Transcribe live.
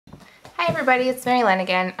Hi everybody, it's Mary Lynn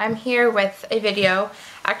again. I'm here with a video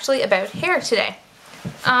actually about hair today.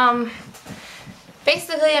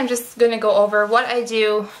 Basically I'm just going to go over what I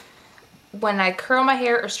do when I curl my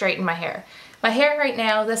hair or straighten my hair. My hair right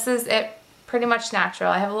now, this is it pretty much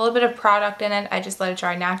natural. I have a little bit of product in it. I just let it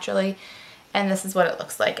dry naturally and this is what it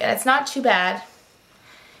looks like. And it's not too bad.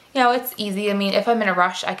 You know, it's easy. I mean, if I'm in a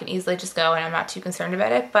rush, I can easily just go and I'm not too concerned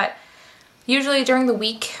about it. But usually during the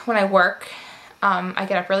week when I work, I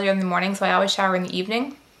get up earlier in the morning, so I always shower in the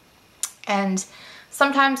evening. And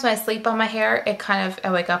sometimes when I sleep on my hair,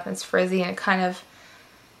 I wake up and it's frizzy and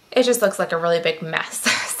it just looks like a really big mess.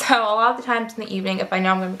 So a lot of the times in the evening, if I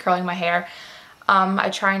know I'm going to be curling my hair, I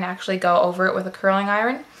try and actually go over it with a curling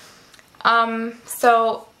iron.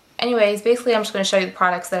 So anyways, basically I'm just going to show you the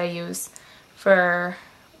products that I use for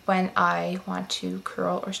when I want to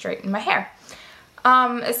curl or straighten my hair.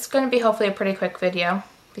 It's going to be hopefully a pretty quick video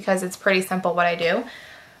because it's pretty simple what I do. If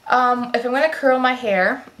I'm going to curl my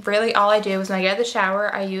hair, really all I do is when I get out of the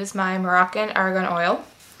shower, I use my Moroccan argan oil.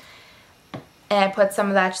 And I put some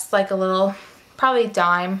of that, just like a little, probably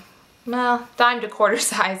dime to quarter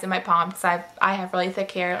size in my palm because I have really thick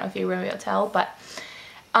hair. I don't know if you really be able to tell, but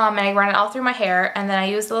and I run it all through my hair, and then I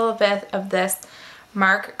use a little bit of this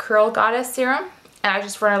Marc Curl Goddess serum, and I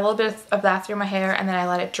just run a little bit of that through my hair, and then I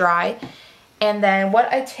let it dry. And then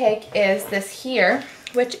what I take is this here,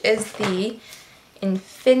 which is the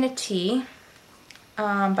Infinity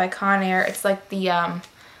by Conair. It's like the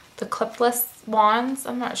clipless wands.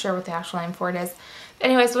 I'm not sure what the actual name for it is.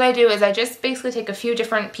 Anyways, what I do is I just basically take a few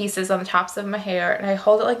different pieces on the tops of my hair and I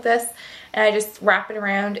hold it like this and I just wrap it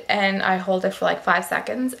around and I hold it for like 5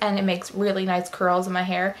 seconds and it makes really nice curls in my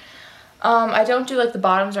hair. I don't do like the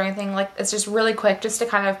bottoms or anything, like it's just really quick just to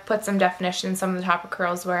kind of put some definition in some of the top of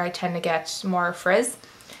curls where I tend to get more frizz,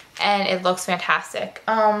 and it looks fantastic.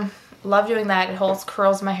 Love doing that. It holds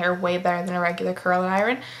curls in my hair way better than a regular curling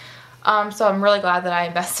iron. So I'm really glad that I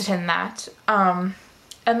invested in that. And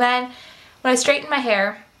then when I straighten my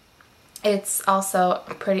hair, it's also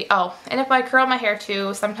pretty, and if I curl my hair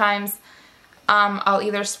too, sometimes I'll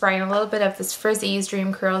either spray in a little bit of this Frizzy's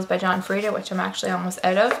Dream Curls by John Frieda, which I'm actually almost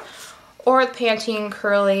out of, or the Pantene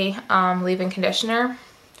Curly leave-in conditioner.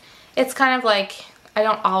 It's kind of like, I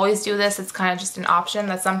don't always do this, it's kind of just an option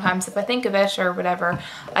that sometimes if I think of it or whatever,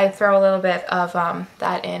 I throw a little bit of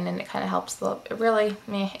that in and it kind of helps a little. It really,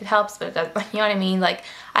 it helps, but it doesn't, you know what I mean? Like,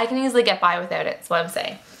 I can easily get by without it, is what I'm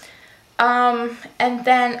saying. And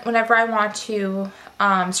then whenever I want to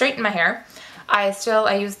straighten my hair, I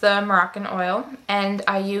use the Moroccan oil, and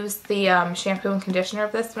I use the shampoo and conditioner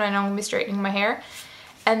of this when I know I'm going to be straightening my hair.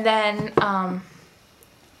 And then,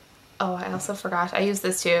 I also forgot, I use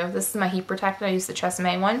this too. This is my heat protectant. I use the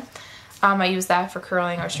Tresemme one. I use that for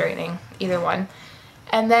curling or straightening, either one.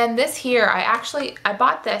 And then this here, I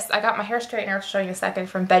bought this. I got my hair straightener, I'll show you in a second,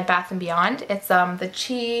 from Bed Bath & Beyond. It's the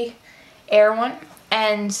Chi Air one.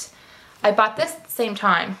 And I bought this at the same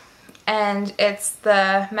time. And it's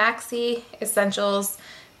the Maxi Essentials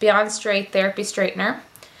Beyond Straight Therapy Straightener.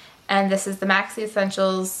 And this is the Maxi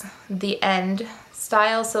Essentials The End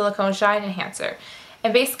Style Silicone Shine Enhancer.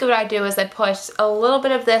 And basically what I do is I put a little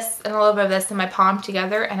bit of this and a little bit of this in my palm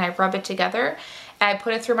together and I rub it together and I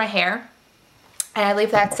put it through my hair and I leave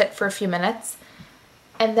that sit for a few minutes.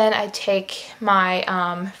 And then I take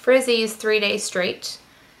my Frizzy's 3 Day Straight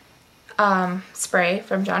spray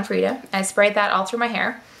from John Frieda and I spray that all through my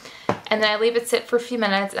hair. And then I leave it sit for a few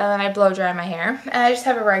minutes and then I blow dry my hair. And I just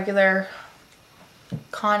have a regular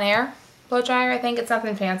Conair blow dryer. I think it's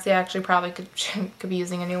nothing fancy. I actually probably could be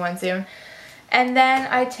using a new one soon. And then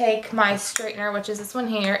I take my straightener, which is this one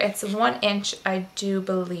here. It's 1 inch, I do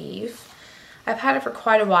believe. I've had it for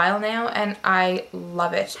quite a while now and I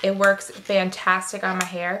love it. It works fantastic on my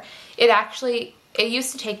hair. It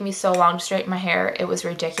used to take me so long to straighten my hair. It was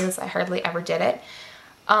ridiculous. I hardly ever did it.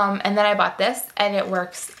 And then I bought this and it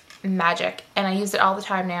works magic. And I use it all the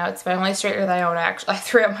time now. It's my only straightener that I own. I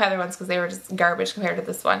threw out my other ones because they were just garbage compared to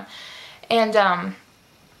this one. And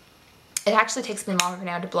it actually takes me longer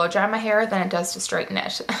now to blow dry my hair than it does to straighten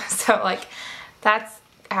it. So like, that's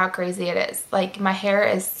how crazy it is. Like, my hair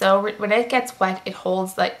is so, when it gets wet, it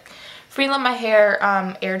holds, like, free let my hair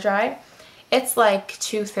air dry. It's like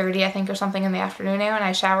 2:30 I think or something in the afternoon now, and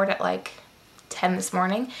I showered at like 10 this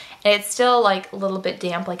morning and it's still like a little bit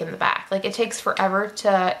damp, like in the back. Like, it takes forever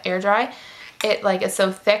to air dry. It's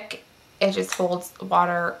so thick, it just holds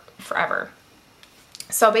water forever.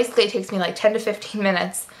 So basically it takes me like 10 to 15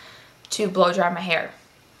 minutes to blow dry my hair,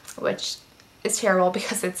 which is terrible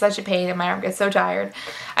because it's such a pain and my arm gets so tired.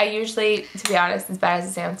 I usually, to be honest, as bad as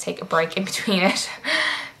it sounds, take a break in between it.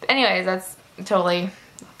 But anyways, that's totally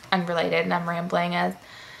unrelated and I'm rambling as.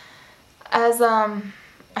 as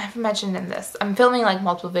I've mentioned in this, I'm filming like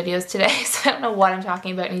multiple videos today, so I don't know what I'm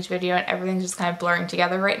talking about in each video, and everything's just kind of blurring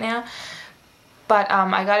together right now. But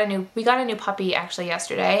we got a new puppy actually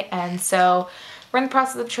yesterday, and so we're in the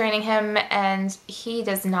process of training him, and he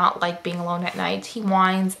does not like being alone at night. He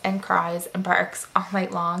whines and cries and barks all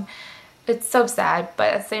night long. It's so sad,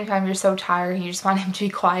 but at the same time you're so tired, you just want him to be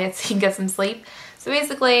quiet so you can get some sleep. So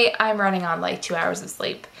basically I'm running on like 2 hours of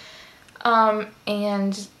sleep.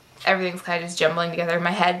 And everything's kind of just jumbling together in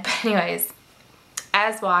my head. But anyways,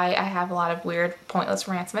 as why I have a lot of weird, pointless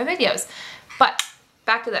rants in my videos. But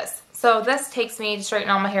back to this. So this takes me to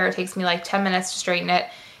straighten all my hair. It takes me like 10 minutes to straighten it.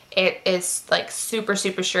 It is like super,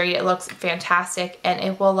 super straight. It looks fantastic. And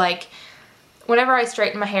it will like, whenever I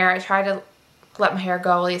straighten my hair, I try to let my hair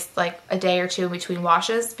go at least like a day or two in between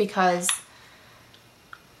washes, because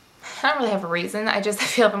I don't really have a reason. I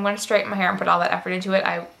feel if I'm going to straighten my hair and put all that effort into it,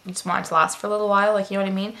 I just want it to last for a little while, like, you know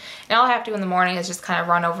what I mean? And all I have to do in the morning is just kind of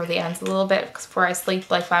run over the ends a little bit before I sleep,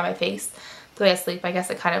 like by my face. The way I sleep, I guess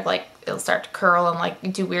it kind of like, it'll start to curl and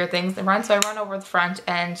like do weird things and run. So I run over the front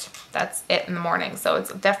and that's it in the morning. So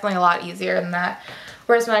it's definitely a lot easier than that.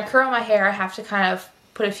 Whereas when I curl my hair, I have to kind of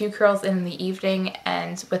put a few curls in the evening,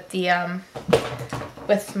 and with the,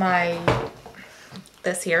 with my,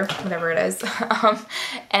 this here, whatever it is.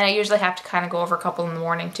 And I usually have to kind of go over a couple in the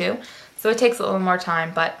morning too. So it takes a little more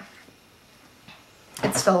time, but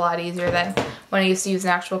it's still a lot easier than when I used to use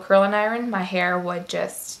an actual curling iron. My hair would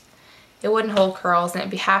just, it wouldn't hold curls, and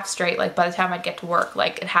it'd be half straight like by the time I'd get to work,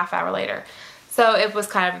 like a half hour later. So it was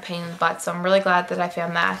kind of a pain in the butt. So I'm really glad that I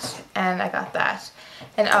found that and I got that.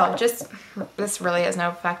 And oh, just, this really has no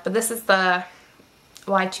effect, but this is the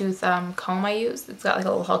wide tooth comb I use. It's got like a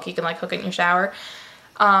little hook you can like hook it in your shower.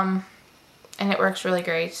 And it works really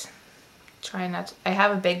great. I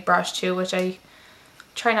have a big brush too, which I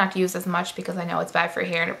try not to use as much because I know it's bad for your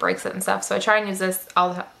hair and it breaks it and stuff. So I try and use this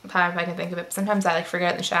all the time if I can think of it. But sometimes I like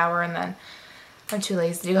forget it in the shower, and then I'm too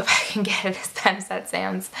lazy to go back and get it, as bad as that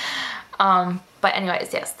sounds. But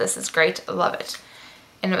anyways, yes, this is great. I love it.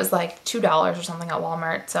 And it was like $2 or something at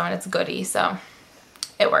Walmart. So, and it's a goodie, so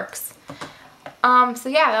it works. So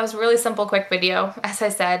yeah, that was a really simple, quick video. As I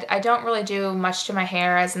said, I don't really do much to my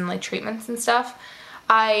hair, as in like treatments and stuff.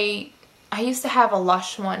 I used to have a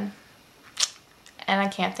Lush one, and I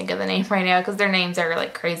can't think of the name right now because their names are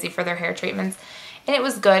like crazy for their hair treatments. And it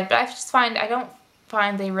was good, but I don't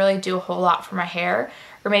find they really do a whole lot for my hair.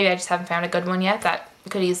 Or maybe I just haven't found a good one yet. That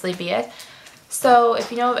could easily be it. So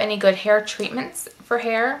if you know of any good hair treatments for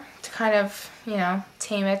hair to kind of, you know,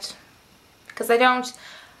 tame it, because I don't,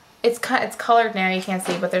 it's colored now, you can't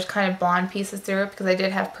see, but there's kind of blonde pieces through it because I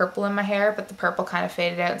did have purple in my hair, but the purple kind of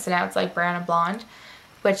faded out, so now it's like brown and blonde,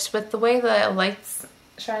 which with the way the light's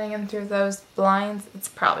shining in through those blinds, it's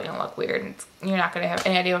probably going to look weird, and you're not going to have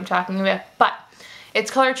any idea what I'm talking about. But it's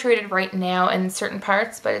color treated right now in certain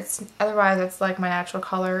parts, but it's otherwise it's like my natural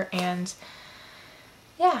color. And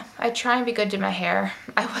yeah, I try and be good to my hair.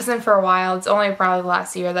 I wasn't for a while. It's only probably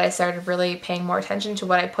last year that I started really paying more attention to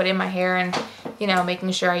what I put in my hair, and, you know,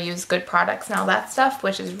 making sure I use good products and all that stuff,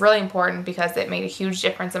 which is really important because it made a huge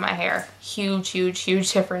difference in my hair. Huge, huge,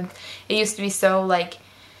 huge difference. It used to be so like,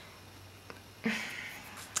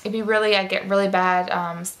 it'd be really, I'd get really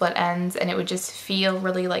bad split ends, and it would just feel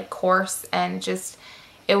really like coarse, and just,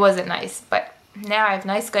 it wasn't nice. But now I have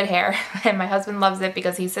nice, good hair, and my husband loves it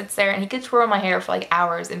because he sits there and he could twirl my hair for like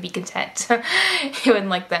hours and be content. He wouldn't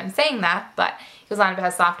like them saying that, but he goes on about how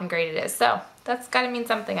soft and great it is. So that's gotta mean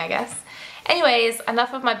something, I guess. Anyways,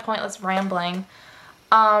 enough of my pointless rambling.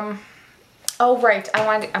 Oh right,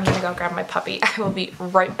 I'm gonna go grab my puppy. I will be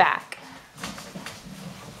right back.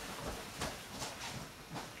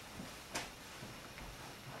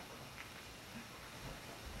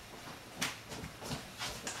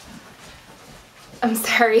 I'm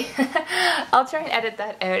sorry. I'll try and edit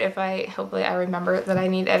that out if hopefully I remember that I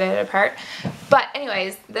need to edit a part. But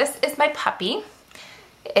anyways, this is my puppy.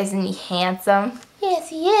 Isn't he handsome? Yes,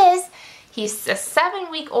 he is. He's a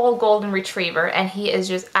 7-week-old golden retriever, and he is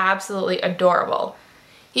just absolutely adorable.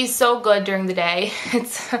 He's so good during the day.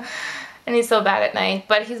 And he's so bad at night,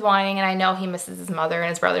 but he's whining, and I know he misses his mother and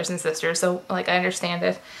his brothers and sisters, so like I understand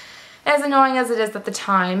it. As annoying as it is at the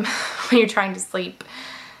time when you're trying to sleep,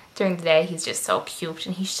 during the day, he's just so cute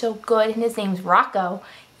and he's so good, and his name's Rocco.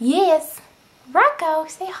 Yes, Rocco,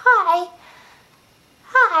 say hi.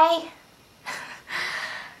 Hi.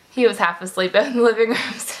 He was half asleep out in the living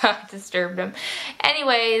room, so I disturbed him.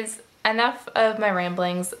 Anyways, enough of my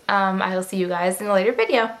ramblings. I will see you guys in a later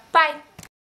video. Bye.